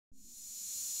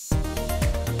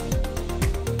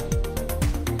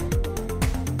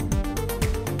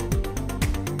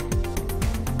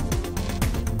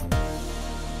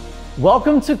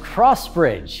Welcome to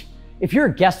Crossbridge. If you're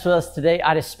a guest with us today,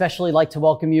 I'd especially like to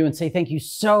welcome you and say thank you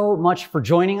so much for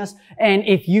joining us. And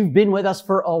if you've been with us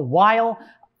for a while,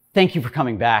 thank you for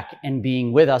coming back and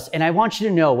being with us. And I want you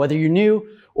to know, whether you're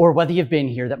new or whether you've been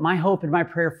here, that my hope and my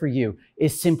prayer for you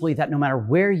is simply that no matter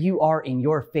where you are in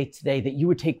your faith today, that you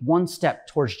would take one step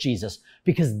towards Jesus,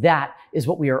 because that is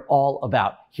what we are all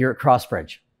about here at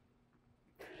Crossbridge.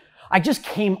 I just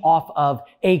came off of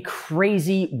a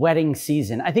crazy wedding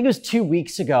season. I think it was 2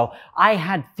 weeks ago. I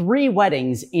had 3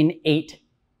 weddings in eight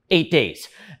days.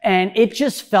 And it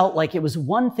just felt like it was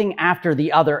one thing after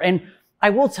the other. And I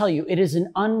will tell you, it is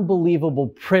an unbelievable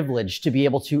privilege to be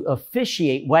able to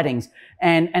officiate weddings.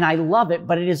 And I love it,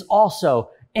 but it is also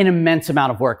an immense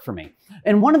amount of work for me.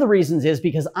 And one of the reasons is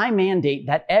because I mandate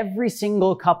that every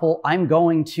single couple I'm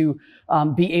going to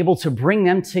be able to bring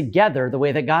them together the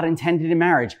way that God intended in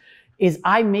marriage is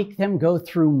I make them go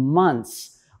through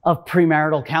months of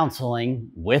premarital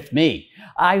counseling with me.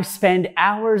 I spend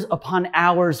hours upon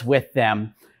hours with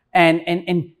them.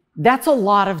 And that's a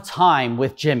lot of time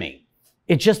with Jimmy.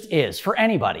 It just is for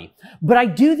anybody. But I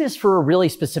do this for a really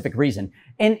specific reason.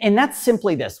 And that's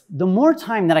simply this. The more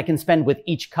time that I can spend with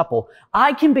each couple,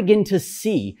 I can begin to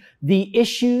see the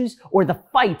issues or the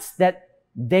fights that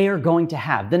they are going to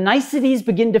have. The niceties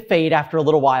begin to fade after a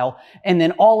little while, and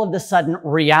then all of a sudden,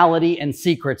 reality and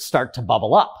secrets start to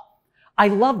bubble up. I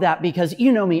love that because,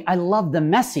 you know me, I love the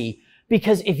messy,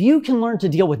 because if you can learn to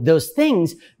deal with those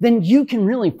things, then you can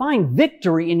really find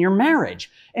victory in your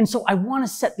marriage. And so I want to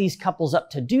set these couples up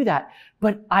to do that.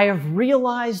 But I have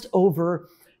realized over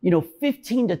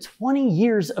 15 to 20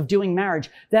 years of doing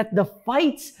marriage, that the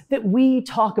fights that we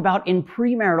talk about in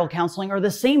premarital counseling are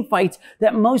the same fights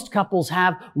that most couples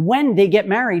have when they get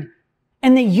married.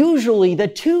 And they usually, the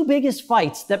 2 biggest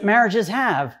fights that marriages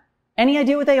have, any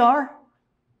idea what they are?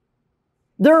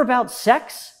 They're about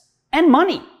sex and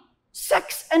money.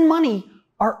 Sex and money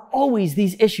are always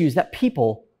these issues that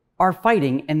people are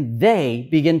fighting, and they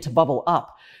begin to bubble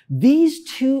up.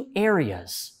 These 2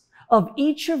 areas of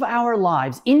each of our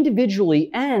lives,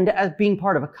 individually and as being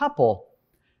part of a couple,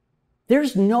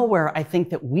 there's nowhere I think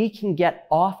that we can get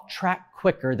off track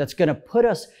quicker that's going to put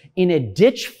us in a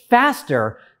ditch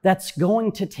faster that's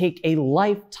going to take a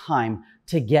lifetime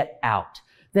to get out.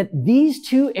 That these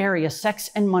 2 areas, sex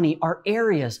and money, are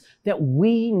areas that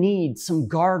we need some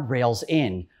guardrails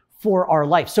in for our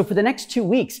life. So for the next 2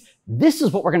 weeks, this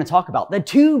is what we're going to talk about. The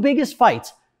 2 biggest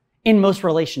fights in most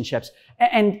relationships.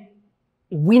 And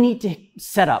we need to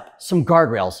set up some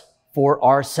guardrails for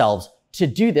ourselves to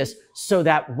do this, so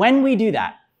that when we do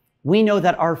that, we know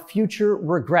that our future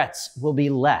regrets will be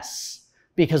less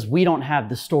because we don't have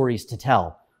the stories to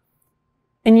tell.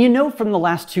 And from the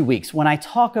last 2 weeks, when I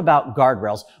talk about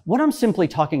guardrails, what I'm simply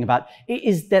talking about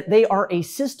is that they are a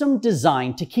system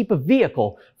designed to keep a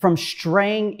vehicle from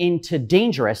straying into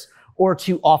dangerous or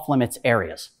to off-limits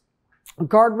areas.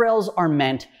 Guardrails are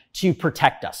meant to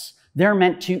protect us. They're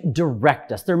meant to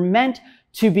direct us. They're meant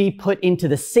to be put into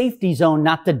the safety zone,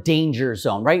 not the danger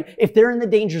zone, right? If they're in the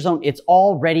danger zone, it's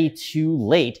already too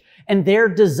late. And they're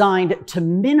designed to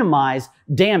minimize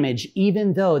damage,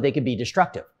 even though they could be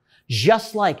destructive.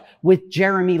 Just like with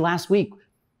Jeremy last week,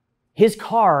 his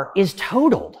car is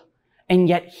totaled, and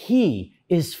yet he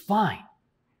is fine.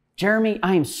 Jeremy,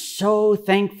 I am so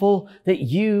thankful that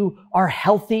you are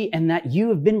healthy and that you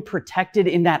have been protected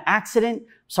in that accident.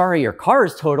 Sorry, your car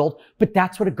is totaled, but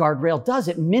that's what a guardrail does.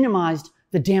 It minimized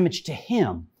the damage to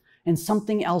him, and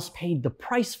something else paid the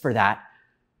price for that.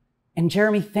 And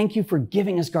Jeremy, thank you for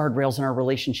giving us guardrails in our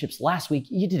relationships last week.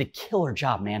 You did a killer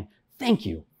job, man. Thank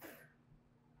you.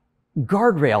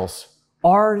 Guardrails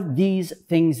are these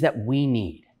things that we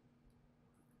need.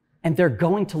 And they're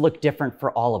going to look different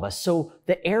for all of us. So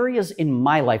the areas in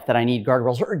my life that I need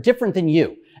guardrails are different than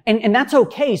you. And that's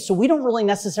okay. So we don't really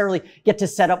necessarily get to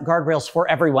set up guardrails for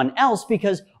everyone else,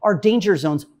 because our danger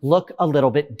zones look a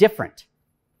little bit different.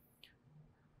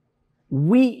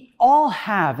 We all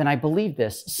have, and I believe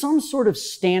this, some sort of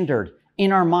standard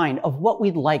in our mind of what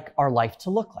we'd like our life to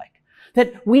look like.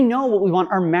 That we know what we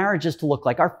want our marriages to look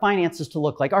like, our finances to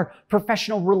look like, our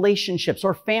professional relationships,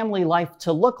 our family life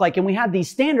to look like. And we have these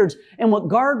standards. And what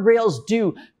guardrails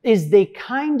do is they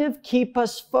kind of keep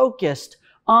us focused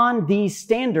on these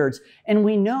standards. And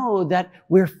we know that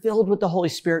we're filled with the Holy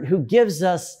Spirit, who gives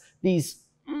us these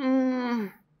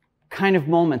kind of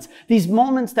moments, these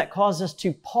moments that cause us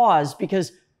to pause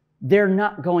because they're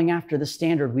not going after the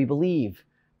standard we believe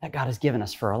that God has given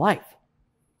us for our life.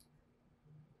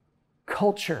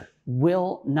 Culture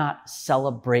will not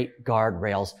celebrate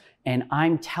guardrails. And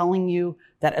I'm telling you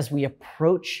that as we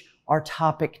approach our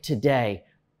topic today,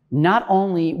 not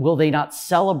only will they not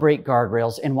celebrate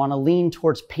guardrails and want to lean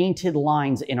towards painted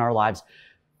lines in our lives,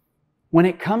 when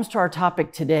it comes to our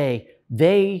topic today,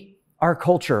 our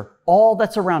culture, all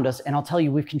that's around us, and I'll tell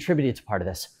you, we've contributed to part of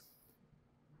this.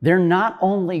 They're not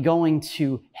only going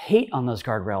to hate on those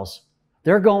guardrails,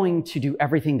 they're going to do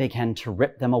everything they can to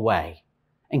rip them away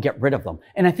and get rid of them.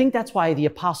 And I think that's why the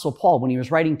Apostle Paul, when he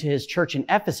was writing to his church in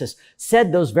Ephesus,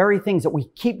 said those very things that we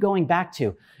keep going back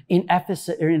to. In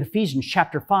Ephesians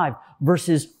chapter 5,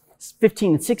 verses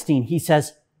 15 and 16, he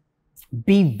says,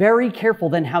 "Be very careful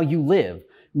then how you live,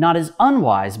 not as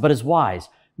unwise, but as wise,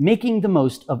 making the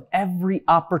most of every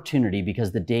opportunity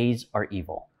because the days are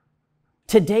evil."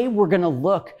 Today, we're going to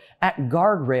look at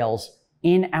guardrails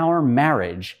in our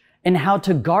marriage and how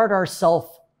to guard ourselves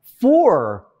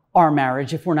for our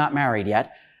marriage if we're not married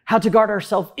yet, how to guard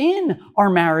ourselves in our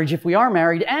marriage if we are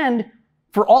married, and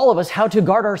for all of us, how to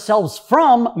guard ourselves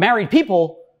from married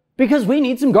people because we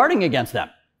need some guarding against them.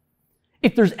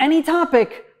 If there's any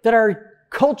topic that our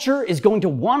culture is going to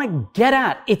want to get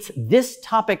at, it's this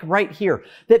topic right here,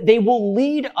 that they will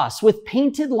lead us with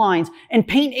painted lines and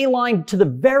paint a line to the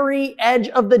very edge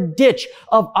of the ditch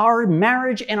of our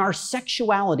marriage and our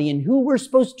sexuality and who we're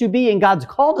supposed to be and God's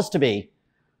called us to be.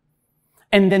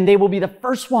 And then they will be the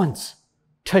first ones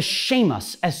to shame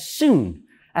us as soon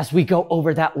as we go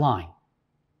over that line.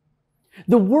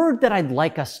 The word that I'd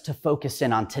like us to focus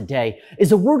in on today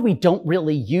is a word we don't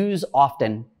really use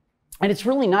often, and it's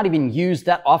really not even used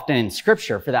that often in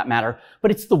Scripture for that matter,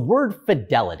 but it's the word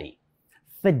fidelity.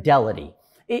 Fidelity.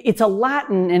 It's a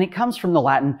Latin, and it comes from the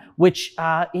Latin, which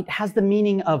it has the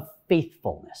meaning of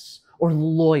faithfulness or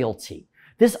loyalty.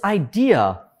 This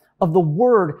idea of the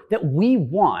word that we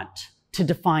want to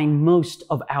define most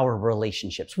of our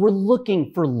relationships. We're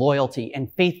looking for loyalty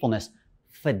and faithfulness,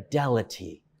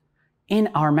 fidelity. In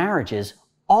our marriages,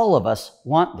 all of us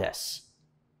want this.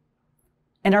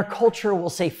 And our culture will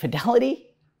say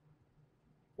fidelity,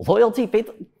 loyalty, faith,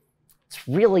 it's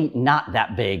really not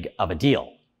that big of a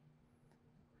deal.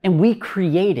 And we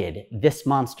created this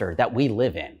monster that we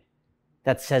live in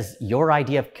that says your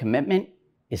idea of commitment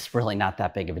is really not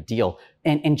that big of a deal.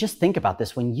 And just think about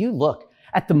this. When you look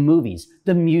at the movies,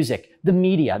 the music, the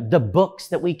media, the books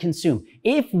that we consume,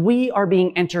 if we are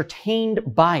being entertained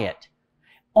by it,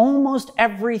 almost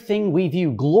everything we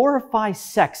view glorifies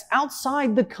sex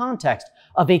outside the context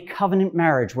of a covenant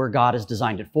marriage where God has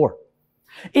designed it for.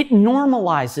 It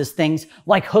normalizes things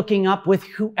like hooking up with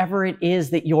whoever it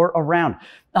is that you're around.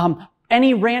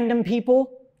 Any random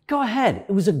people, go ahead.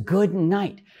 It was a good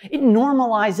night. It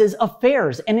normalizes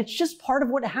affairs, and it's just part of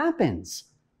what happens.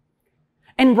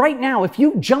 And right now, if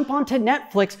you jump onto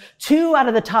Netflix, 2 out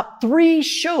of the top 3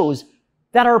 shows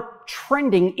that are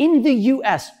trending in the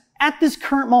US at this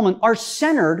current moment are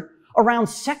centered around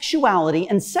sexuality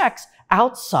and sex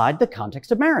outside the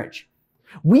context of marriage.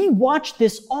 We watch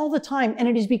this all the time, and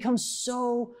it has become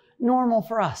so normal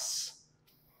for us.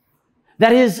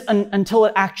 That is, until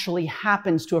it actually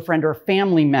happens to a friend or a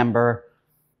family member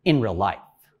in real life.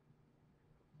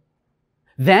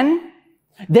 Then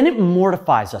it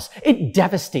mortifies us. It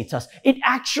devastates us. It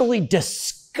actually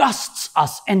disgusts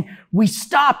us, and we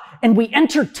stop and we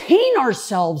entertain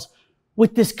ourselves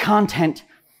with this content,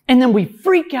 and then we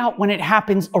freak out when it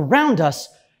happens around us.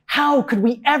 How could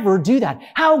we ever do that?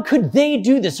 How could they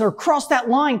do this or cross that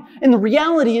line? And the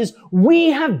reality is we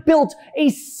have built a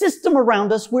system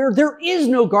around us where there is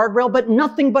no guardrail, but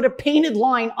nothing but a painted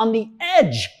line on the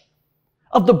edge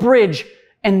of the bridge,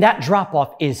 and that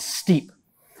drop-off is steep.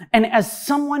 And as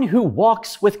someone who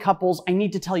walks with couples, I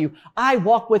need to tell you, I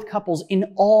walk with couples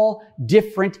in all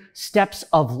different steps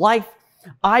of life.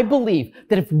 I believe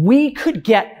that if we could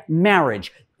get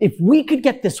marriage, if we could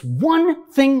get this one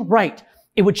thing right,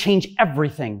 it would change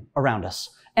everything around us.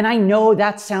 And I know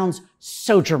that sounds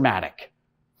so dramatic,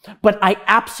 but I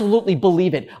absolutely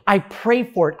believe it. I pray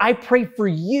for it. I pray for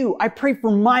you. I pray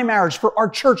for my marriage, for our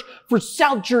church, for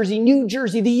South Jersey, New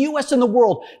Jersey, the US and the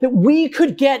world, that we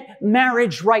could get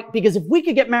marriage right. Because if we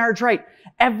could get marriage right,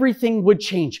 everything would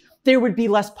change. There would be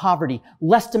less poverty,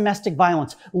 less domestic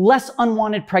violence, less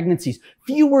unwanted pregnancies,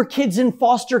 fewer kids in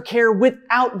foster care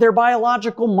without their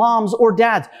biological moms or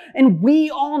dads. And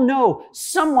we all know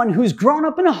someone who's grown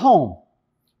up in a home,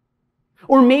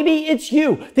 or maybe it's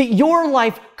you, that your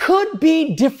life could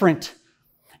be different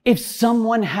if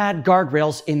someone had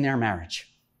guardrails in their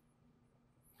marriage.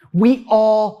 We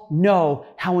all know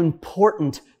how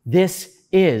important this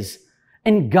is.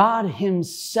 And God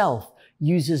Himself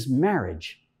uses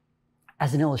marriage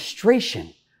as an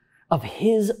illustration of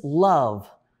His love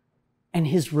and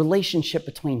His relationship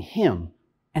between Him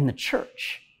and the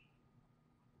church.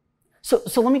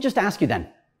 So let me just ask you then,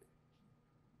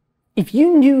 if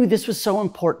you knew this was so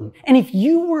important, and if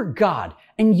you were God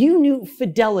and you knew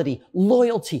fidelity,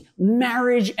 loyalty,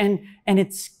 marriage, and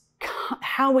it's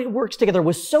how it works together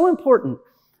was so important,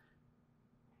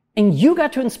 and you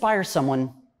got to inspire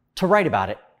someone to write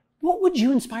about it, what would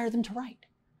you inspire them to write?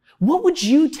 What would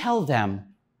you tell them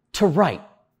to write?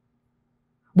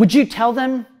 Would you tell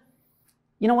them,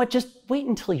 you know what, just wait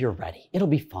until you're ready. It'll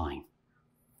be fine.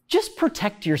 Just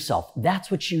protect yourself. That's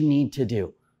what you need to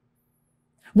do.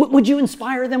 Would you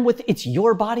inspire them with, it's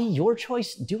your body, your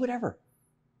choice, do whatever?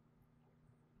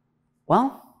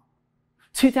 Well,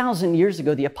 2,000 years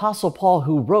ago, the Apostle Paul,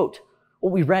 who wrote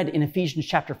what we read in Ephesians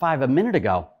chapter 5 a minute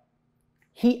ago,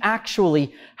 he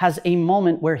actually has a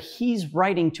moment where he's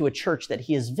writing to a church that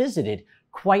he has visited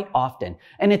quite often.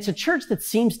 And it's a church that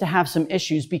seems to have some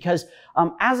issues because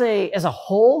as a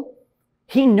whole,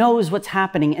 he knows what's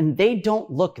happening and they don't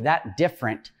look that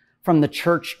different from the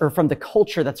church or from the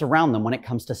culture that's around them when it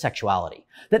comes to sexuality.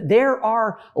 That there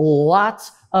are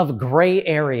lots of gray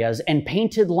areas and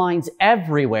painted lines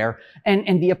everywhere.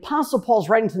 And the Apostle Paul's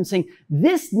writing to them saying,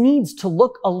 this needs to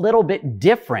look a little bit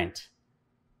different.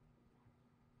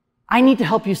 I need to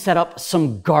help you set up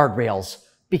some guardrails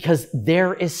because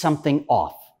there is something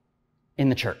off in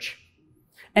the church.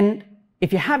 And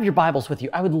if you have your Bibles with you,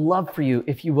 I would love for you,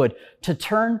 if you would, to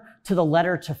turn to the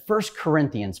letter to 1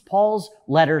 Corinthians, Paul's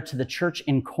letter to the church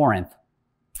in Corinth.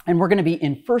 And we're going to be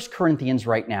in 1 Corinthians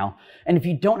right now. And if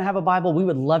you don't have a Bible, we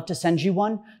would love to send you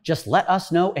one. Just let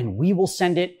us know and we will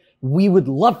send it. We would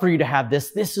love for you to have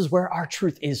this. This is where our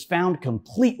truth is found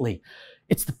completely.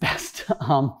 It's the best.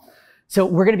 So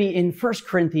we're going to be in 1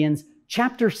 Corinthians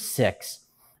chapter 6.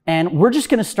 And we're just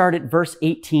going to start at verse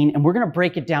 18 and we're going to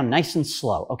break it down nice and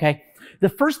slow, okay? The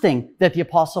first thing that the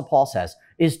Apostle Paul says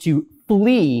is to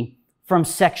flee from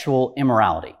sexual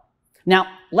immorality. Now,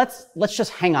 let's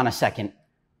just hang on a second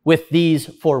with these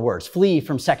 4 words, flee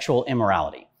from sexual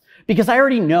immorality. Because I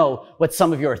already know what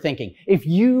some of you are thinking. If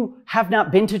you have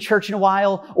not been to church in a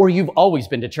while, or you've always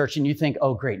been to church and you think,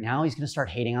 oh great, now he's going to start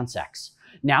hating on sex.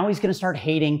 Now he's going to start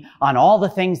hating on all the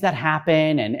things that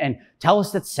happen and tell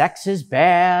us that sex is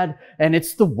bad and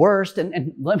it's the worst.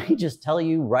 And let me just tell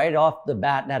you right off the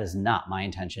bat, that is not my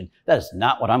intention. That is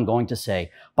not what I'm going to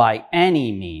say by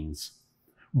any means.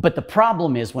 But the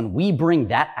problem is when we bring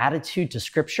that attitude to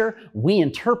Scripture, we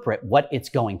interpret what it's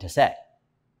going to say.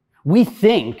 We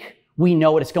think we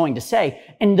know what it's going to say.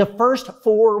 And the first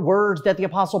 4 words that the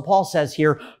Apostle Paul says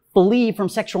here, flee from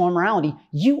sexual immorality,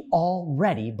 you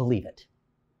already believe it.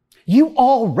 You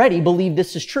already believe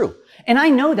this is true. And I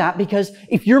know that because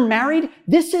if you're married,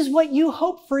 this is what you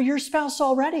hope for your spouse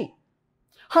already.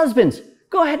 Husbands,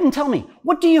 go ahead and tell me,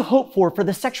 what do you hope for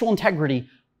the sexual integrity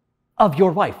of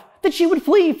your wife? That she would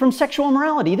flee from sexual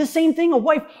immorality. The same thing a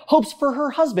wife hopes for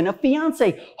her husband, a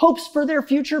fiance hopes for their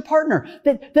future partner,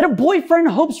 that a boyfriend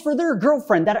hopes for their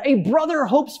girlfriend, that a brother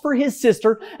hopes for his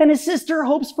sister, and a sister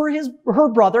hopes for her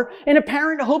brother, and a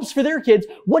parent hopes for their kids.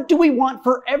 What do we want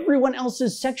for everyone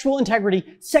else's sexual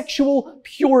integrity, sexual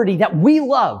purity that we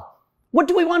love? What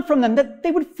do we want from them? That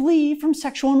they would flee from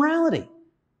sexual immorality.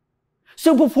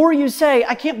 So before you say,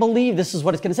 I can't believe this is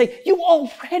what it's going to say, you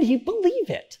already believe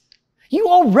it. You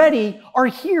already are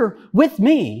here with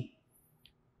me.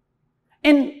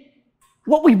 And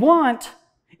what we want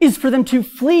is for them to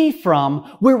flee from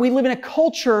where we live in a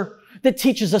culture that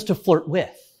teaches us to flirt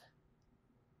with.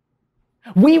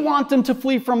 We want them to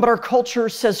flee from, but our culture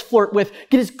says flirt with.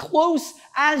 Get as close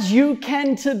as you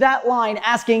can to that line,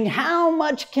 asking, how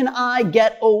much can I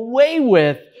get away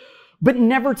with? But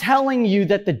never telling you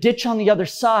that the ditch on the other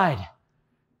side,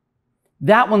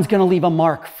 that one's going to leave a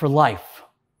mark for life.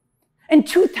 And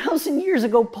 2,000 years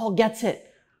ago, Paul gets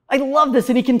it. I love this.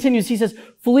 And he continues. He says,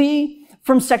 flee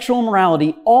from sexual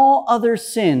immorality, all other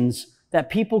sins that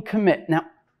people commit. Now,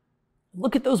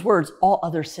 look at those words, all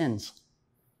other sins.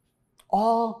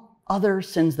 All other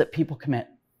sins that people commit.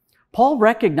 Paul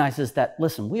recognizes that,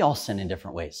 listen, we all sin in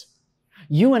different ways.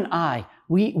 You and I,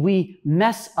 we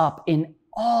mess up in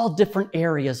all different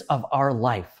areas of our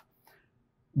life.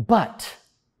 But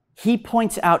he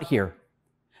points out here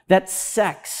that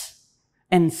sex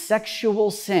and sexual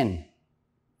sin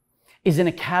is in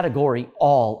a category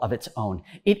all of its own.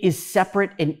 It is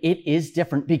separate and it is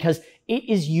different because it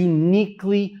is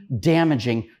uniquely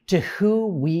damaging to who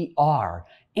we are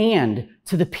and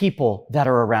to the people that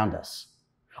are around us.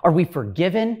 Are we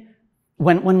forgiven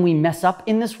when we mess up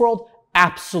in this world?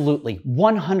 Absolutely,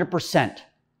 100%.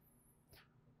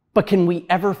 But can we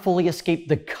ever fully escape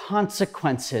the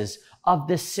consequences of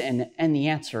this sin? And the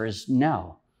answer is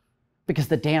no, because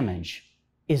the damage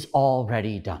is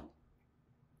already done.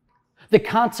 The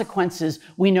consequences,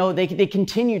 we know they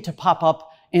continue to pop up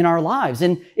in our lives.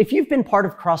 And if you've been part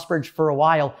of Crossbridge for a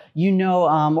while, you know,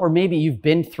 or maybe you've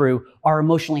been through our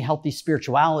emotionally healthy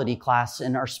spirituality class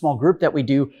in our small group that we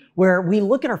do, where we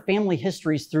look at our family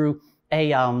histories through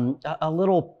a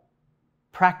little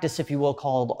practice, if you will,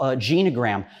 called a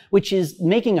genogram, which is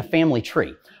making a family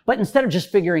tree. But instead of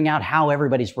just figuring out how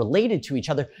everybody's related to each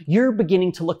other, you're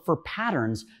beginning to look for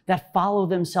patterns that follow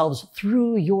themselves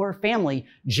through your family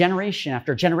generation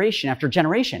after generation after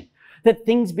generation. That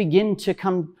things begin to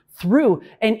come through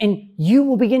and you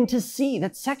will begin to see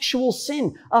that sexual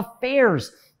sin,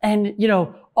 affairs, and,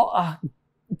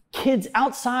 kids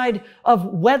outside of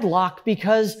wedlock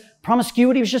because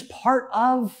promiscuity was just part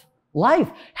of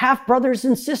life. Half brothers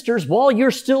and sisters while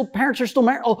parents are still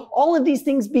married. All of these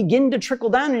things begin to trickle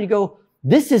down and you go,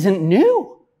 this isn't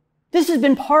new. This has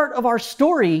been part of our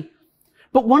story.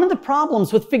 But one of the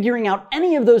problems with figuring out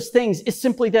any of those things is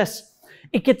simply this.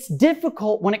 It gets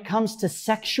difficult when it comes to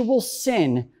sexual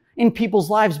sin in people's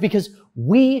lives because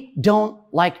we don't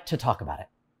like to talk about it.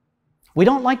 We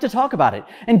don't like to talk about it.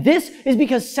 And this is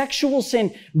because sexual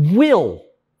sin will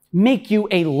make you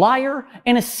a liar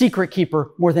and a secret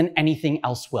keeper more than anything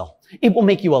else will. It will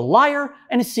make you a liar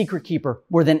and a secret keeper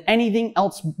more than anything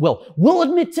else will. We'll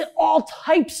admit to all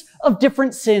types of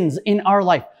different sins in our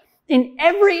life. In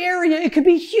every area, it could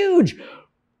be huge.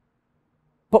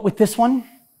 But with this one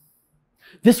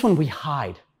we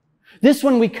hide. This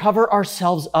one we cover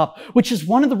ourselves up, which is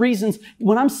one of the reasons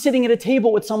when I'm sitting at a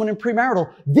table with someone in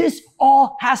premarital, this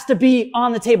all has to be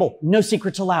on the table. No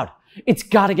secrets allowed. It's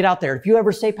got to get out there. If you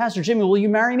ever say, Pastor Jimmy, will you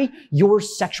marry me? Your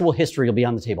sexual history will be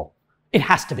on the table. It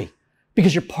has to be.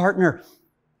 Because your partner,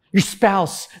 your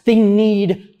spouse, they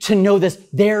need to know this.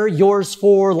 They're yours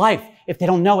for life. If they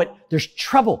don't know it, there's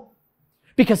trouble.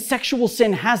 Because sexual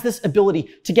sin has this ability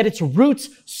to get its roots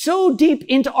so deep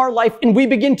into our life and we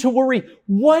begin to worry,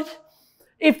 what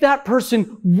if that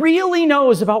person really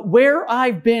knows about where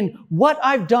I've been, what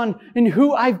I've done, and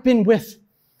who I've been with?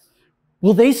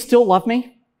 Will they still love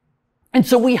me? And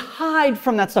so we hide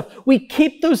from that stuff. We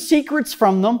keep those secrets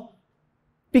from them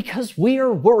because we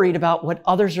are worried about what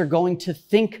others are going to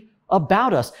think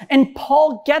about us. And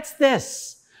Paul gets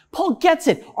this. Paul gets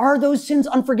it. Are those sins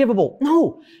unforgivable?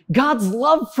 No. God's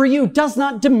love for you does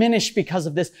not diminish because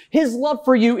of this. His love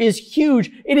for you is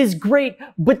huge. It is great.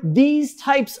 But these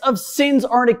types of sins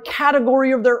are in a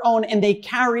category of their own and they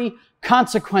carry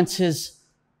consequences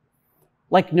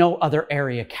like no other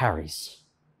area carries.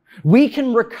 We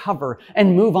can recover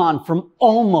and move on from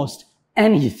almost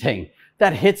anything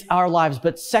that hits our lives,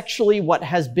 but sexually what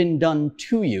has been done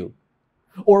to you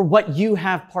or what you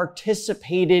have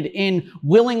participated in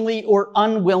willingly or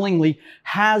unwillingly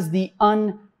has the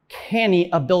uncanny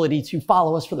ability to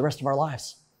follow us for the rest of our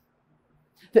lives.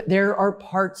 That there are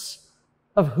parts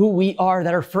of who we are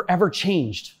that are forever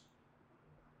changed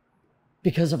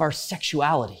because of our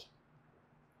sexuality.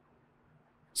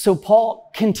 So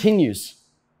Paul continues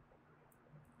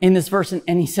in this verse,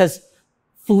 and he says,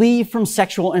 flee from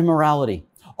sexual immorality.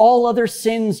 All other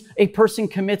sins a person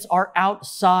commits are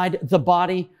outside the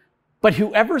body, but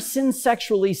whoever sins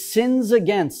sexually sins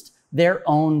against their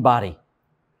own body.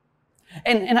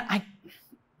 And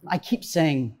I keep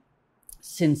saying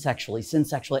sin sexually,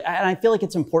 and I feel like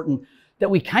it's important that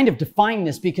we kind of define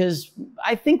this because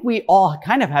I think we all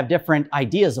kind of have different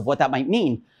ideas of what that might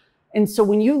mean. And so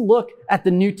when you look at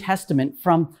the New Testament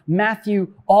from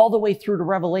Matthew all the way through to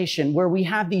Revelation, where we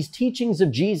have these teachings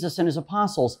of Jesus and his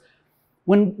apostles,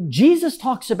 when Jesus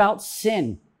talks about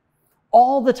sin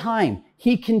all the time,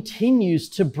 he continues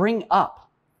to bring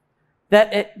up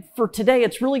that for today,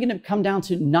 it's really going to come down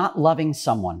to not loving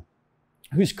someone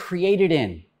who's created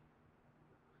in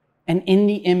and in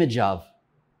the image of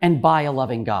and by a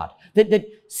loving God. That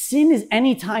sin is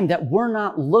any time that we're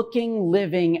not looking,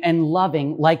 living, and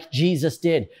loving like Jesus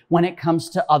did when it comes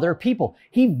to other people.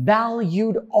 He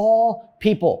valued all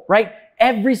people, right?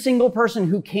 Every single person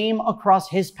who came across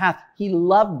his path, he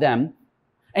loved them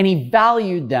and he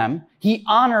valued them. He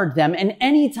honored them. And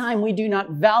anytime we do not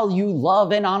value,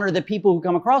 love, and honor the people who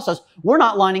come across us, we're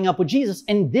not lining up with Jesus.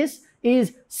 And this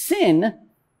is sin.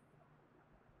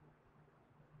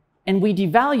 And we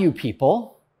devalue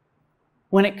people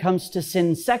when it comes to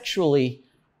sin sexually.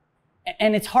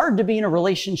 And it's hard to be in a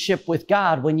relationship with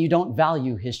God when you don't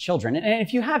value his children. And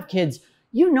if you have kids,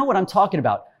 you know what I'm talking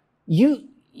about.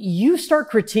 You start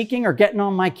critiquing or getting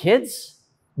on my kids,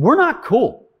 we're not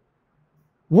cool.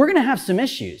 We're going to have some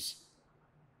issues.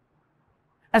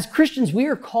 As Christians, we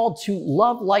are called to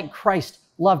love like Christ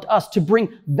loved us, to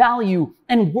bring value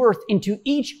and worth into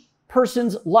each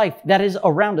person's life that is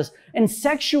around us. And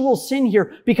sexual sin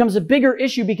here becomes a bigger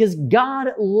issue because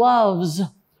God loves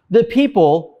the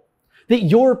people that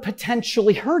you're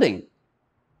potentially hurting.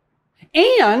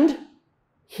 And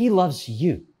he loves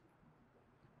you.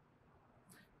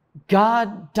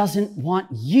 God doesn't want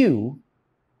you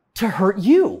to hurt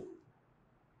you.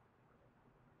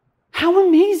 How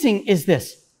amazing is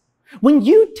this? When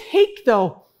you take,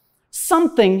 though,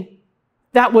 something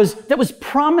that was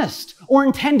promised or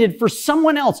intended for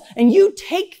someone else, and you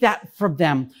take that from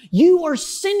them, you are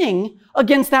sinning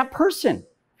against that person.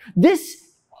 This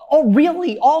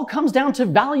really all comes down to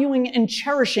valuing and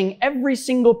cherishing every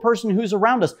single person who's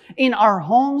around us in our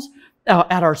homes,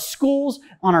 at our schools,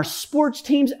 on our sports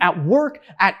teams, at work,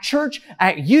 at church,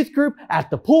 at youth group, at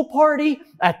the pool party,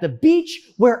 at the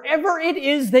beach, wherever it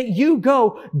is that you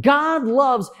go. God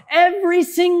loves every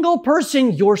single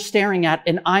person you're staring at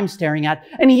and I'm staring at.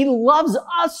 And he loves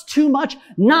us too much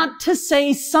not to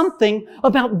say something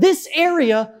about this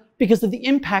area because of the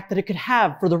impact that it could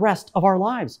have for the rest of our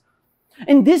lives.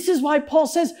 And this is why Paul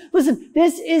says, listen,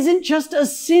 this isn't just a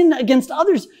sin against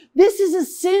others. This is a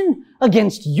sin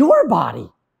against your body.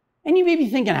 And you may be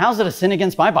thinking, how's it a sin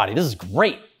against my body? This is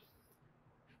great.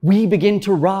 We begin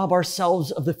to rob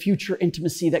ourselves of the future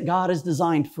intimacy that God has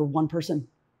designed for one person,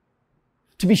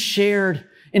 to be shared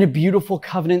in a beautiful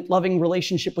covenant, loving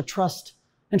relationship with trust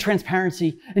and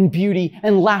transparency and beauty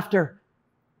and laughter.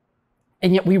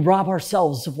 And yet we rob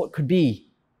ourselves of what could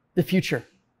be the future.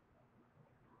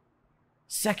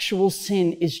 Sexual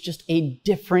sin is just a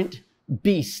different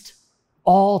beast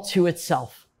all to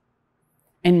itself.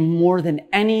 And more than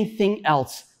anything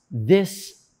else,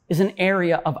 this is an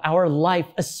area of our life,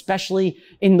 especially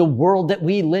in the world that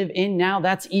we live in now,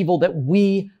 that's evil, that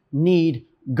we need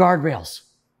guardrails.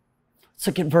 Let's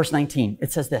look at verse 19.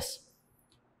 It says this: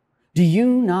 do you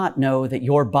not know that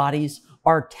your bodies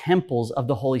are temples of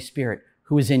the Holy Spirit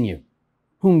who is in you,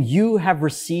 whom you have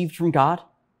received from God?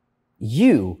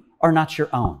 You are not your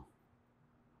own.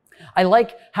 I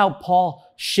like how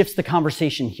Paul shifts the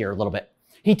conversation here a little bit.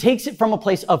 He takes it from a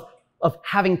place of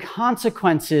having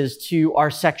consequences to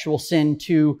our sexual sin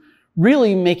to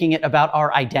really making it about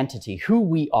our identity, who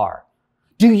we are.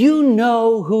 Do you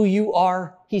know who you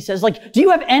are? He says, do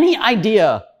you have any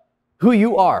idea who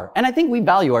you are? And I think we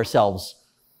value ourselves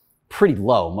pretty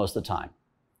low most of the time.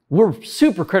 We're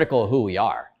super critical of who we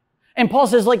are. And Paul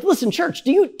says, listen, church,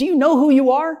 do you know who you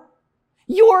are?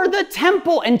 You're the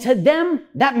temple. And to them,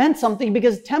 that meant something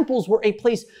because temples were a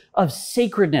place of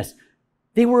sacredness.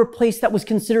 They were a place that was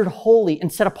considered holy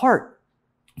and set apart.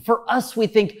 For us, we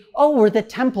think, oh, we're the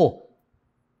temple.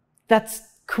 That's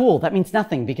cool. That means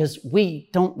nothing because we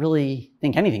don't really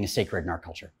think anything is sacred in our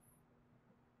culture.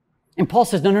 And Paul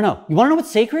says, no. You want to know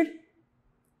what's sacred?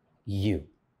 You.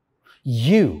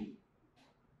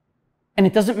 And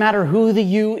it doesn't matter who the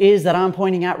you is that I'm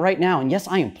pointing at right now. And yes,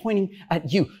 I am pointing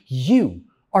at you. You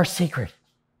are sacred.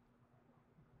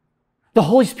 The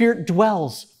Holy Spirit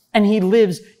dwells and he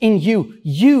lives in you.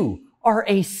 You are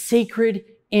a sacred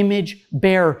image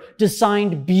bearer,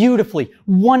 designed beautifully,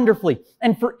 wonderfully,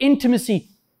 and for intimacy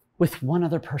with one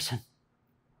other person.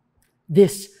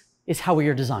 This is how we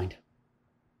are designed.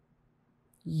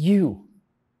 You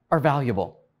are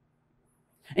valuable.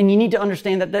 And you need to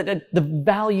understand that the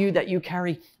value that you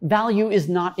carry, value is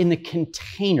not in the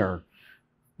container,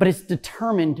 but it's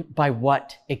determined by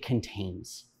what it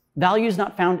contains. Value is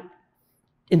not found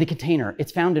in the container.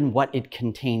 It's found in what it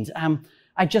contains.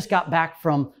 I just got back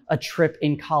from a trip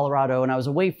in Colorado and I was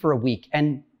away for a week.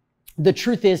 And the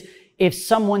truth is, if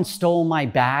someone stole my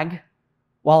bag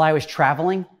while I was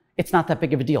traveling, it's not that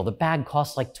big of a deal. The bag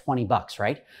costs like $20,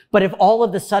 right? But if all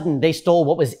of a sudden they stole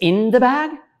what was in the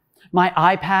bag, my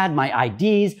iPad, my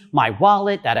IDs, my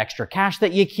wallet, that extra cash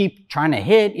that you keep trying to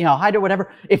hide or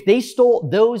whatever. If they stole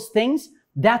those things,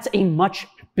 that's a much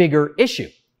bigger issue.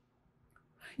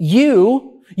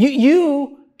 You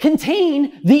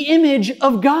contain the image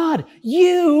of God.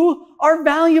 You are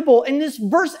valuable. And this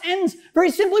verse ends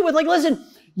very simply with listen,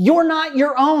 you're not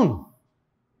your own.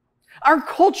 Our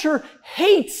culture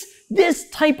hates this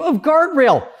type of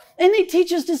guardrail. And they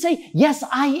teach us to say, yes,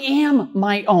 I am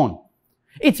my own.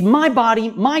 It's my body,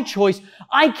 my choice.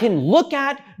 I can look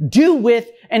at, do with,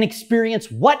 and experience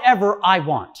whatever I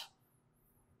want.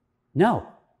 No,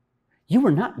 you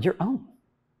are not your own.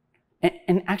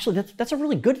 And actually, that's a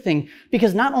really good thing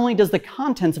because not only does the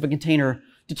contents of a container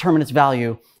determine its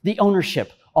value, the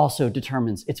ownership also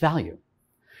determines its value.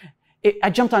 I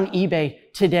jumped on eBay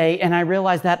today and I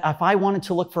realized that if I wanted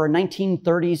to look for a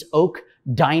 1930s oak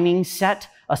dining set,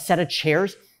 a set of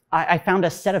chairs, I found a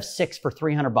set of 6 for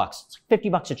 $300. It's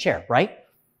 $50 a chair, right?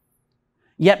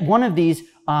 Yet one of these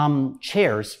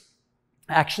chairs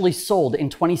actually sold in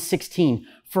 2016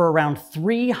 for around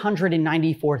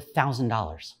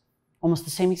 $394,000. Almost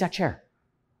the same exact chair.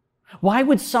 Why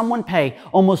would someone pay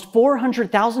almost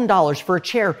 $400,000 for a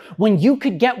chair when you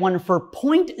could get one for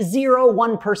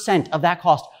 0.01% of that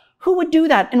cost? Who would do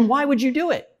that, and why would you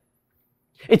do it?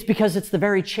 It's because it's the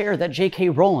very chair that J.K.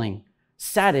 Rowling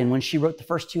sat in when she wrote the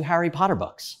first 2 Harry Potter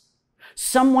books.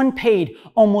 Someone paid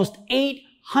almost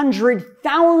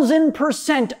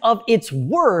 800,000% of its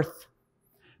worth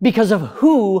because of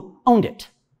who owned it.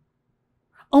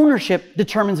 Ownership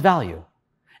determines value.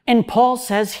 And Paul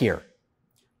says here,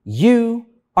 you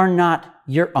are not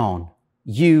your own.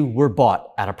 You were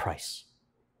bought at a price.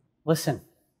 Listen,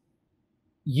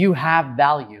 you have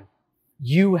value.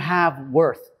 You have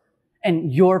worth.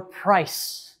 And your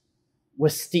price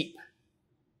was steep.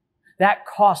 That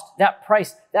cost, that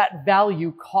price, that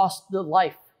value cost the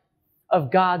life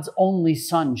of God's only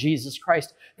Son, Jesus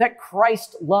Christ. That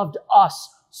Christ loved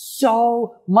us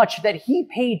so much that he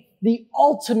paid the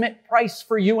ultimate price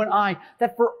for you and I,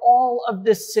 that for all of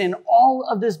this sin, all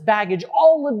of this baggage,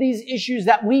 all of these issues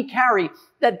that we carry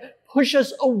that push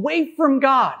us away from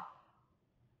God,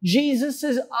 Jesus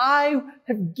says, I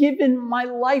have given my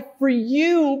life for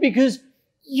you because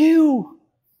you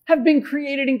have been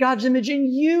created in God's image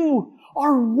and you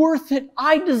are worth it.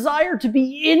 I desire to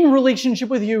be in relationship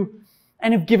with you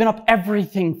and have given up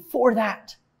everything for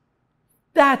that.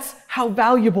 That's how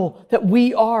valuable that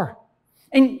we are.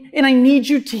 And I need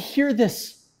you to hear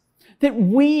this, that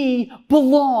we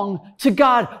belong to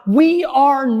God. We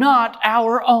are not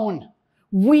our own.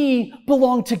 We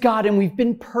belong to God and we've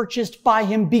been purchased by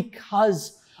him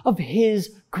because of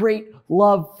his great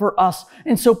love for us.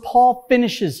 And so Paul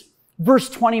finishes verse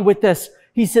 20 with this.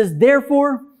 He says,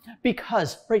 therefore,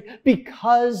 because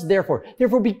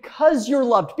you're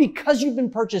loved, because you've been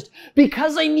purchased,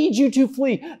 because I need you to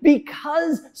flee,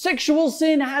 because sexual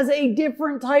sin has a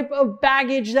different type of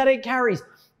baggage that it carries,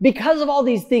 because of all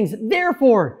these things,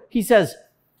 therefore, he says,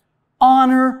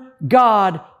 honor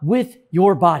God with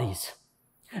your bodies.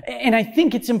 And I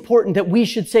think it's important that we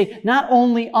should say, not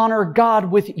only honor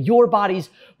God with your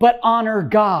bodies, but honor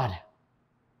God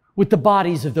with the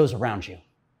bodies of those around you.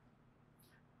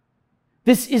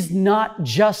 This is not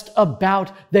just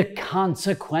about the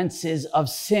consequences of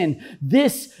sin.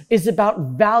 This is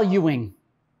about valuing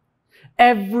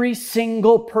every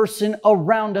single person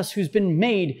around us who's been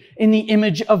made in the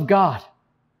image of God.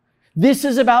 This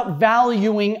is about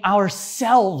valuing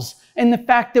ourselves and the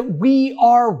fact that we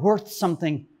are worth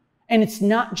something. And it's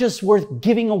not just worth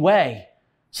giving away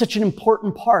such an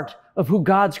important part of who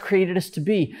God's created us to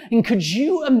be. And could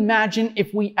you imagine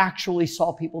if we actually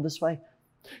saw people this way?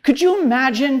 Could you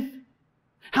imagine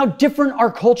how different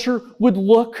our culture would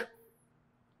look?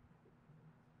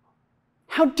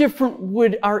 How different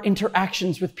would our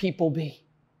interactions with people be?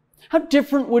 How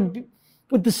different would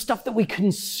the stuff that we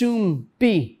consume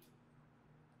be?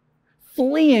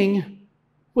 Fleeing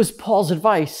was Paul's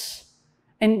advice,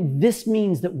 and this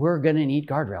means that we're going to need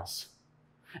guardrails.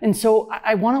 And so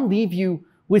I want to leave you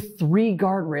with 3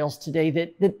 guardrails today,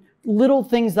 that little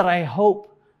things that I hope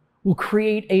will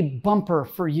create a bumper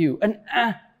for you, an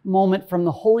moment from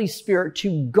the Holy Spirit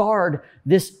to guard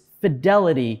this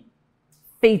fidelity,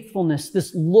 faithfulness,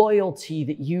 this loyalty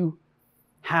that you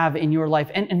have in your life.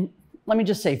 And let me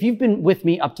just say, if you've been with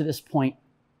me up to this point,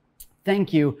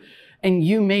 thank you. And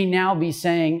you may now be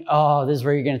saying, oh, this is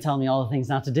where you're going to tell me all the things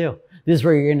not to do. This is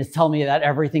where you're going to tell me that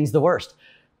everything's the worst.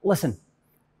 Listen,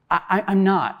 I'm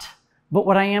not. But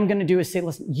what I am going to do is say,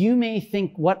 listen, you may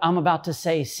think what I'm about to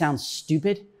say sounds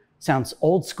stupid, sounds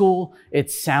old school, it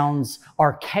sounds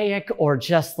archaic, or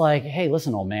just like, hey,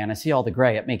 listen, old man, I see all the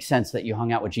gray. It makes sense that you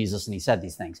hung out with Jesus and he said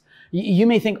these things. You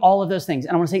may think all of those things,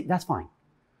 and I want to say, that's fine.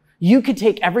 You could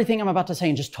take everything I'm about to say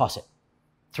and just toss it.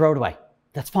 Throw it away.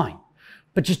 That's fine.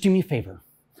 But just do me a favor.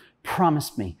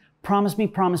 Promise me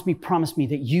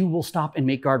that you will stop and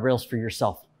make guardrails for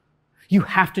yourself. You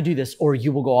have to do this or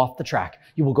you will go off the track.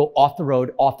 You will go off the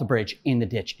road, off the bridge, in the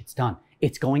ditch. It's done.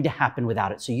 It's going to happen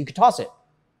without it. So you could toss it.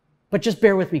 But just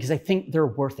bear with me because I think they're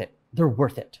worth it. They're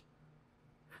worth it.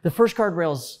 The first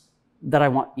guardrails that I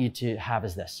want you to have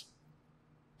is this.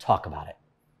 Talk about it.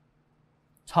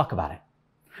 Talk about it.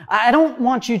 I don't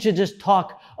want you to just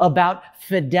talk about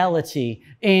fidelity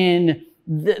in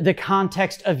the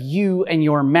context of you and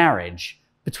your marriage,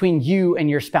 between you and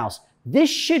your spouse. This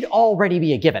should already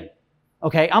be a given.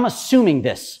 Okay? I'm assuming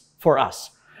this for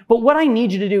us. But what I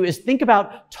need you to do is think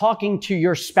about talking to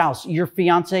your spouse, your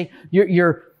fiance,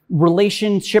 your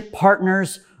relationship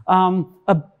partners,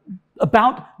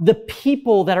 about the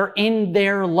people that are in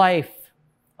their life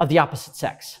of the opposite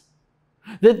sex.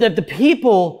 The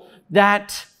people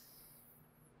that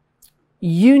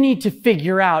you need to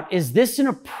figure out, is this an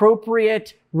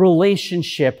appropriate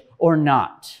relationship or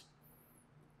not.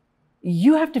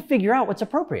 You have to figure out what's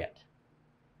appropriate.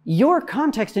 Your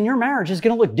context in your marriage is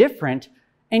going to look different,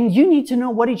 and you need to know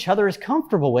what each other is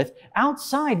comfortable with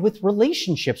outside with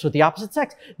relationships with the opposite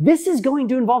sex. This is going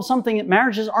to involve something that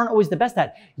marriages aren't always the best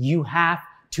at. You have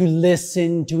to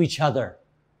listen to each other.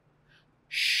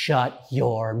 Shut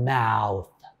your mouth.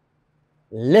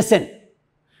 Listen.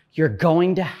 You're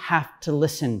going to have to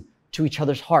listen to each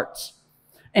other's hearts.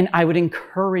 And I would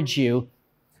encourage you,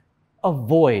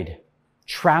 avoid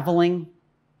traveling,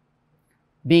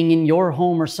 being in your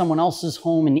home or someone else's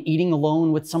home and eating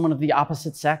alone with someone of the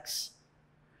opposite sex.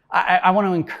 I want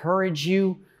to encourage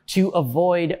you to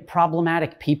avoid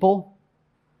problematic people.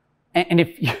 And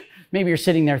if maybe you're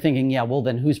sitting there thinking, yeah, well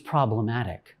then who's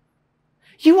problematic?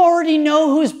 You already know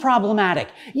who's problematic.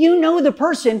 You know the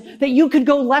person that you could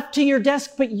go left to your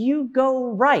desk, but you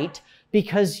go right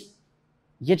because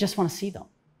you just want to see them.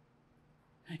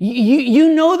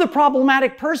 You know the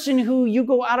problematic person who you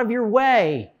go out of your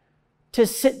way to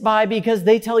sit by because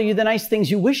they tell you the nice things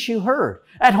you wish you heard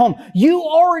at home. You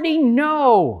already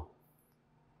know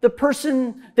the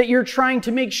person that you're trying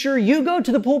to make sure you go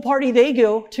to the pool party they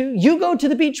go to, you go to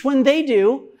the beach when they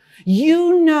do.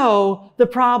 You know the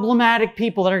problematic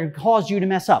people that are going to cause you to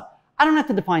mess up. I don't have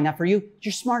to define that for you.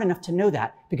 You're smart enough to know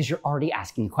that because you're already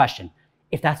asking the question.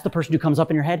 If that's the person who comes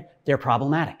up in your head, they're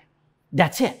problematic.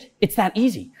 That's it. It's that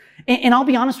easy. And I'll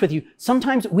be honest with you,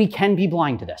 sometimes we can be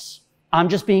blind to this. I'm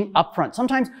just being upfront.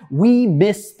 Sometimes we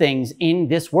miss things in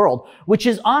this world, which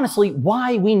is honestly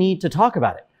why we need to talk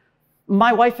about it.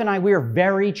 My wife and I, we are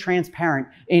very transparent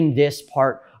in this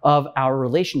part of our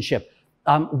relationship.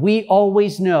 We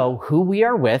always know who we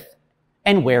are with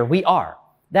and where we are.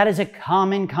 That is a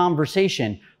common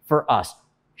conversation for us.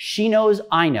 She knows,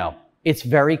 I know. It's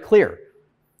very clear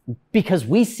because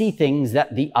we see things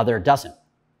that the other doesn't.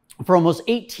 For almost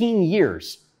 18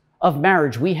 years of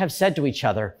marriage, we have said to each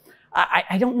other,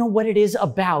 I don't know what it is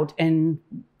about, and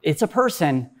it's a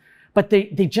person, but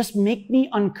they just make me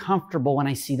uncomfortable when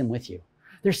I see them with you.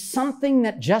 There's something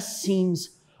that just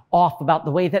seems off about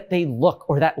the way that they look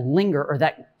or that linger or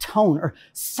that tone or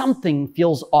something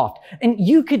feels off. And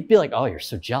you could be like, oh, you're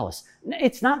so jealous.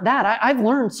 It's not that. I've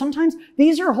learned sometimes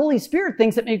these are Holy Spirit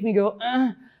things that make me go,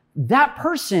 that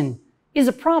person is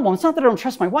a problem. It's not that I don't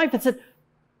trust my wife. It's that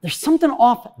there's something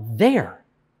off there.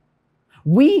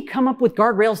 We come up with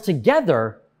guardrails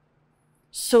together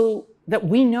so that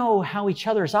we know how each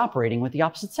other is operating with the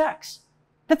opposite sex.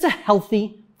 That's a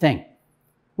healthy thing,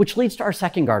 which leads to our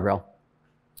second guardrail.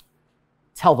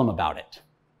 Tell them about it.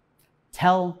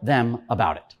 Tell them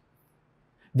about it.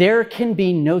 There can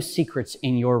be no secrets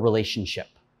in your relationship.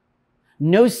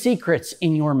 No secrets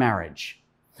in your marriage.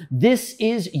 This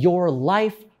is your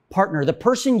life partner, the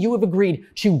person you have agreed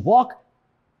to walk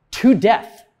to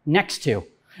death next to.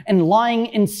 And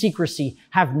lying and secrecy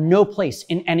have no place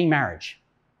in any marriage.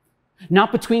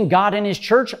 Not between God and his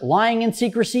church. Lying and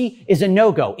secrecy is a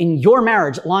no-go. In your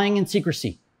marriage, lying and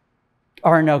secrecy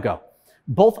are a no-go.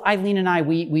 Both Eileen and I,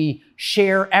 we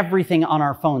share everything on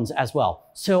our phones as well.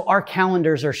 So our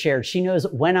calendars are shared. She knows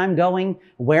when I'm going,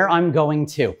 where I'm going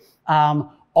to.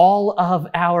 All of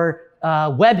our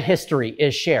web history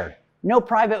is shared. No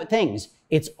private things.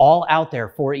 It's all out there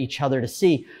for each other to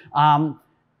see.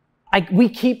 We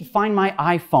keep Find My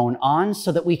iPhone on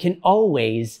so that we can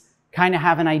always kind of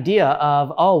have an idea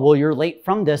of, oh, well, you're late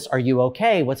from this. Are you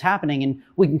okay? What's happening? And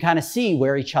we can kind of see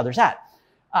where each other's at.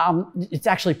 It's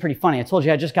actually pretty funny. I told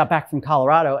you I just got back from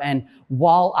Colorado, and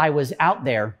while I was out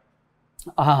there,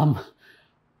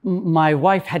 my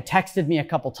wife had texted me a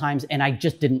couple times and I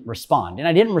just didn't respond. And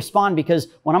I didn't respond because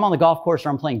when I'm on the golf course or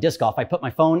I'm playing disc golf, I put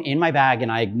my phone in my bag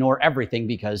and I ignore everything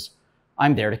because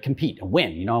I'm there to compete and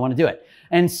win. You know, I want to do it.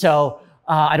 And so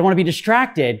I don't want to be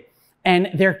distracted.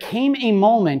 And there came a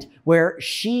moment where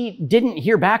she didn't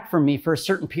hear back from me for a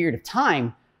certain period of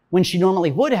time when she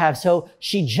normally would have. So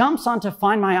she jumps on to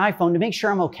Find My iPhone to make sure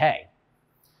I'm okay.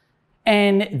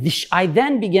 And I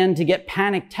then began to get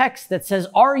panic text that says,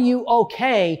 are you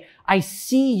okay? I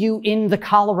see you in the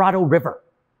Colorado River.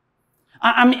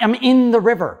 I'm in the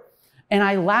river. And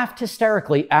I laughed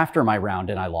hysterically after my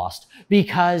round and I lost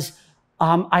because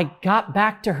I got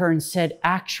back to her and said,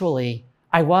 actually,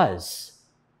 I was.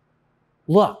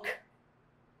 Look,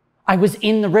 I was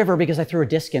in the river because I threw a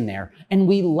disc in there. And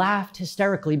we laughed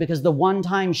hysterically because the one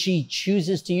time she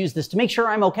chooses to use this to make sure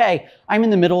I'm okay, I'm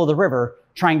in the middle of the river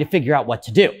trying to figure out what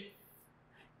to do.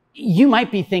 You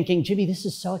might be thinking, Jimmy, this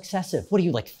is so excessive. What are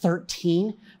you, like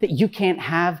 13? That you can't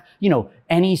have,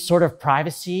 any sort of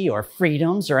privacy or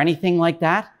freedoms or anything like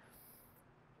that?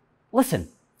 Listen,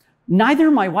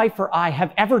 Neither my wife or I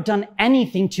have ever done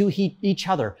anything to each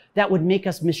other that would make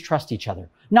us mistrust each other.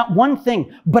 Not one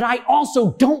thing, but I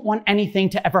also don't want anything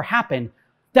to ever happen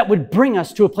that would bring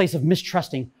us to a place of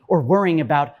mistrusting or worrying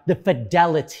about the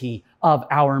fidelity of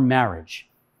our marriage.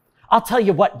 I'll tell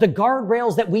you what, the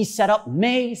guardrails that we set up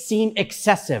may seem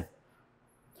excessive,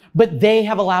 but they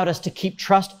have allowed us to keep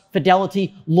trust,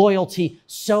 fidelity, loyalty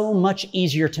so much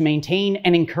easier to maintain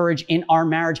and encourage in our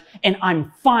marriage. And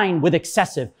I'm fine with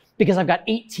excessive because I've got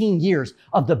 18 years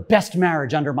of the best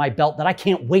marriage under my belt that I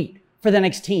can't wait for the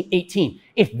next 18.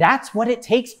 If that's what it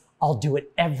takes, I'll do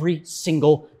it every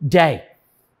single day.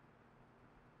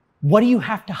 What do you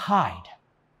have to hide?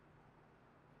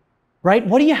 Right?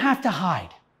 What do you have to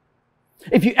hide?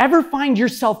 If you ever find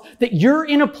yourself that you're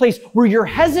in a place where you're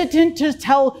hesitant to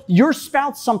tell your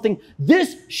spouse something,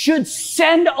 this should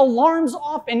send alarms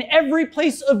off in every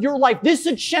place of your life. This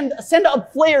should send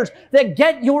up flares that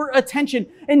get your attention.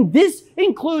 And this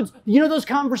includes, those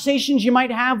conversations you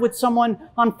might have with someone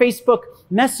on Facebook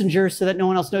Messenger so that no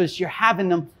one else knows you're having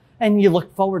them, and you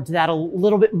look forward to that a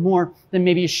little bit more than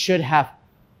maybe you should have.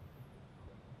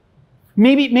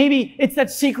 Maybe it's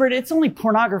that secret. It's only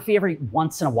pornography every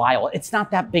once in a while. It's not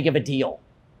that big of a deal.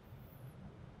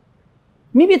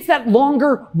 Maybe it's that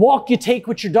longer walk you take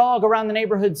with your dog around the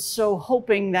neighborhood, so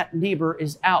hoping that neighbor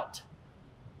is out.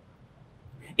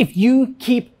 If you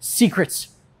keep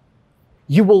secrets,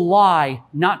 you will lie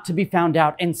not to be found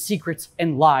out, and secrets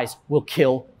and lies will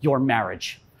kill your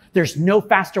marriage. There's no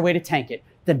faster way to tank it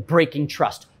than breaking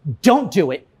trust. Don't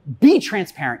do it. Be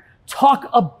transparent. Talk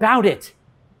about it.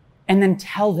 And then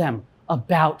tell them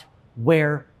about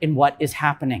where and what is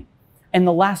happening. And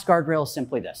the last guardrail is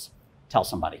simply this. Tell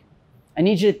somebody. I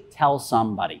need you to tell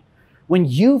somebody. When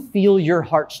you feel your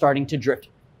heart starting to drift,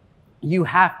 you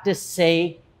have to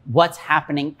say what's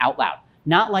happening out loud.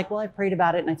 Not like, well, I prayed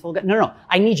about it and I told God. No.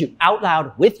 I need you out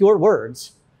loud with your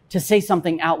words to say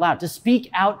something out loud, to speak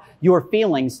out your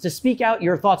feelings, to speak out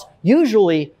your thoughts.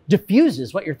 Usually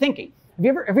diffuses what you're thinking. Have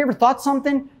you ever thought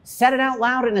something, said it out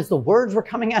loud, and as the words were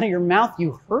coming out of your mouth,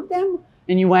 you heard them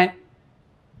and you went,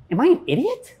 am I an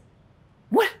idiot?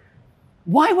 What?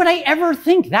 Why would I ever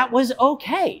think that was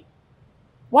okay?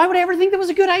 Why would I ever think that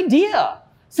was a good idea?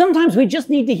 Sometimes we just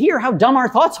need to hear how dumb our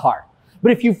thoughts are.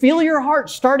 But if you feel your heart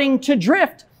starting to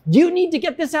drift, you need to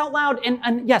get this out loud.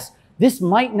 And yes, this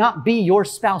might not be your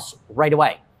spouse right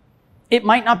away. It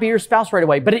might not be your spouse right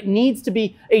away, but it needs to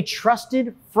be a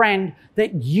trusted friend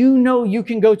that you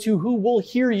can go to, who will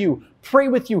hear you, pray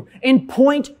with you, and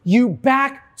point you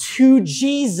back to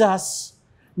Jesus,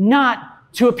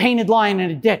 not to a painted lion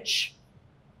in a ditch.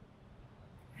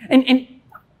 And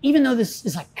even though this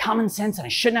is like common sense and I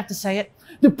shouldn't have to say it,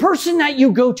 the person that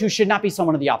you go to should not be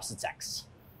someone of the opposite sex.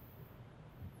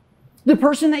 The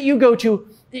person that you go to,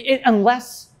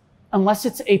 unless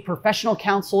it's a professional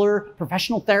counselor,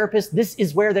 professional therapist, this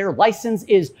is where their license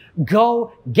is.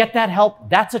 Go get that help.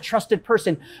 That's a trusted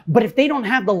person. But if they don't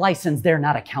have the license, they're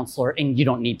not a counselor and you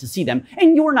don't need to see them.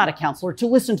 And you're not a counselor to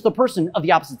listen to the person of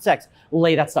the opposite sex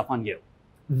lay that stuff on you.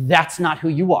 That's not who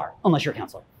you are, unless you're a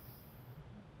counselor.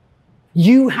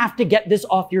 You have to get this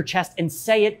off your chest and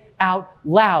say it out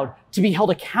loud to be held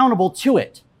accountable to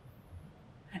it.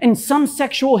 And some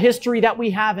sexual history that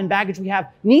we have and baggage we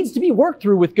have needs to be worked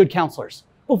through with good counselors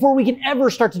before we can ever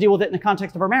start to deal with it in the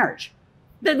context of our marriage.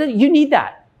 You need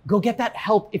that. Go get that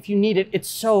help if you need it. It's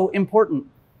so important.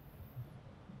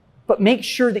 But make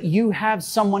sure that you have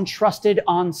someone trusted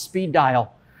on speed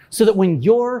dial so that when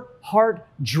your heart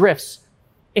drifts,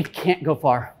 it can't go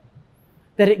far.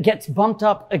 That it gets bumped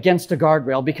up against a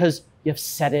guardrail because you've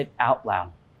said it out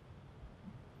loud.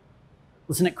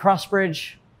 Listen, at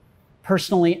Crossbridge,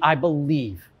 personally, I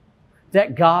believe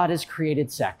that God has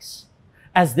created sex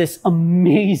as this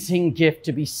amazing gift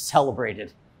to be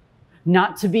celebrated,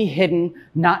 not to be hidden,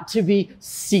 not to be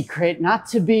secret, not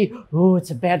to be, oh,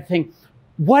 it's a bad thing.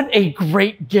 What a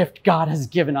great gift God has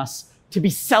given us to be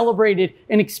celebrated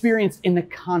and experienced in the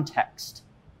context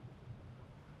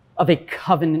of a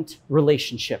covenant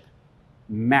relationship,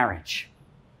 marriage.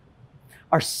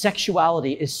 Our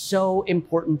sexuality is so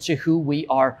important to who we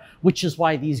are, which is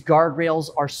why these guardrails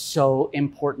are so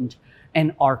important.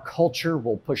 And our culture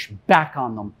will push back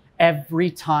on them every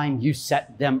time you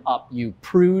set them up. You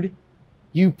prude,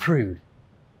 you prude.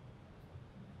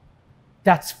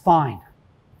 That's fine.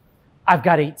 I've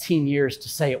got 18 years to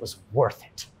say it was worth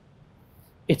it.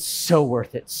 It's so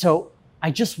worth it. So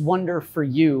I just wonder for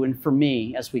you and for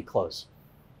me as we close,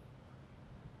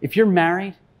 if you're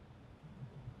married,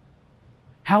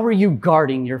 how are you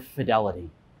guarding your fidelity?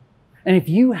 And if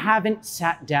you haven't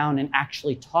sat down and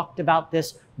actually talked about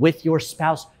this with your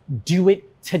spouse, do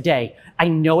it today. I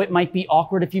know it might be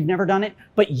awkward if you've never done it,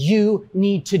 but you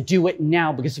need to do it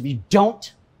now, because if you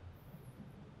don't,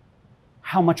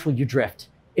 how much will you drift?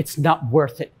 It's not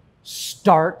worth it.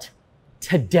 Start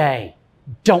today.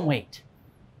 Don't wait.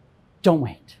 Don't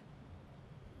wait.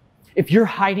 If you're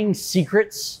hiding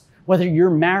secrets, whether you're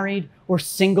married or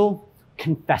single,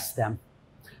 confess them.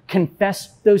 Confess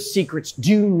those secrets.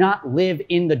 Do not live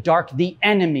in the dark. The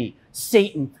enemy,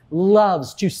 Satan,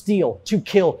 loves to steal, to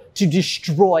kill, to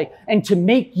destroy, and to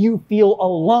make you feel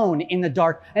alone in the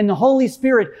dark. And the Holy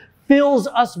Spirit fills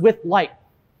us with light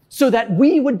so that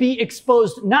we would be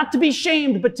exposed, not to be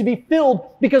shamed, but to be filled,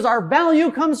 because our value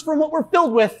comes from what we're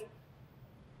filled with.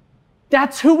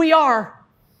 That's who we are.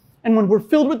 And when we're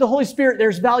filled with the Holy Spirit,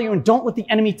 there's value, and don't let the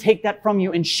enemy take that from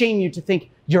you and shame you to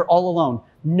think you're all alone.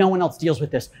 No one else deals with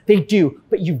this. They do,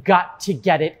 but you've got to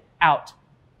get it out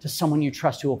to someone you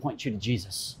trust who will point you to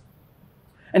Jesus.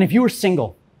 And if you are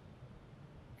single,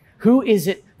 who is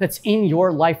it that's in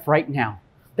your life right now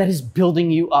that is building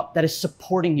you up, that is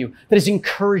supporting you, that is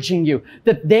encouraging you,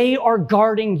 that they are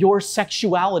guarding your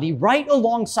sexuality right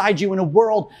alongside you in a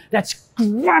world that's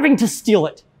grabbing to steal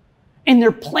it, and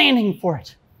they're planning for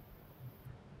it?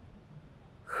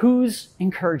 Who's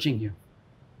encouraging you?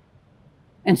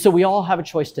 And so we all have a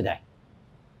choice today.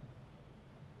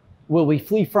 Will we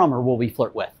flee from, or will we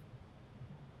flirt with?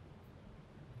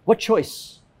 What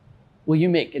choice will you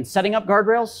make? In setting up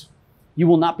guardrails, you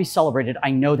will not be celebrated.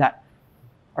 I know that.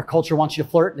 Our culture wants you to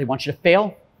flirt. They want you to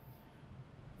fail.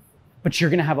 But you're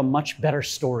going to have a much better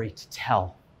story to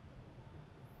tell.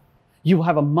 You will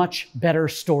have a much better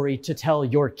story to tell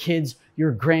your kids,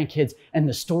 your grandkids, and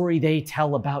the story they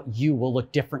tell about you will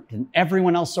look different than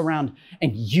everyone else around.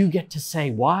 And you get to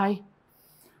say, why?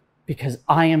 Because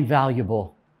I am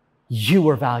valuable. You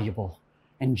are valuable.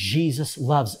 And Jesus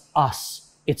loves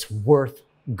us. It's worth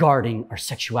guarding our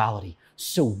sexuality.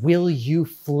 So will you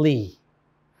flee,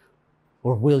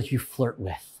 or will you flirt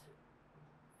with?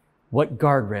 What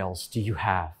guardrails do you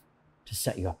have to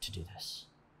set you up to do this?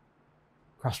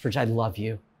 Crossbridge, I love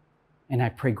you. And I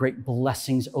pray great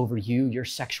blessings over you, your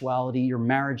sexuality, your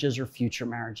marriages, or future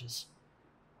marriages.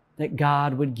 That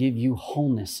God would give you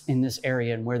wholeness in this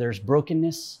area. And where there's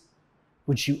brokenness,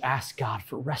 would you ask God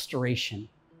for restoration,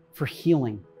 for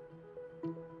healing?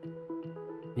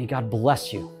 May God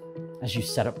bless you as you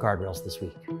set up guardrails this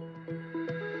week.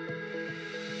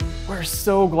 We're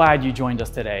so glad you joined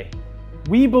us today.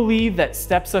 We believe that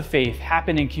steps of faith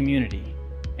happen in community,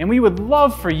 and we would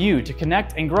love for you to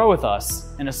connect and grow with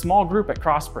us in a small group at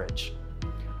Crossbridge.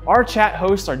 Our chat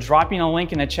hosts are dropping a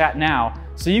link in the chat now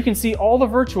so you can see all the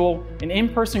virtual and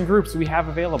in-person groups we have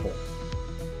available.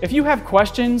 If you have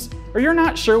questions or you're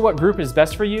not sure what group is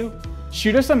best for you,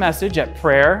 shoot us a message at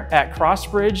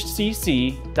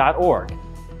prayer@crossbridgecc.org.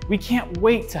 We can't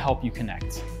wait to help you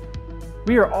connect.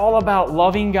 We are all about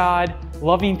loving God,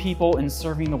 loving people, and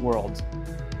serving the world.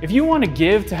 If you want to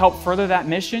give to help further that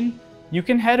mission, you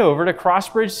can head over to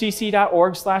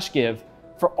crossbridgecc.org/give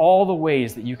for all the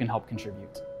ways that you can help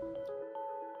contribute.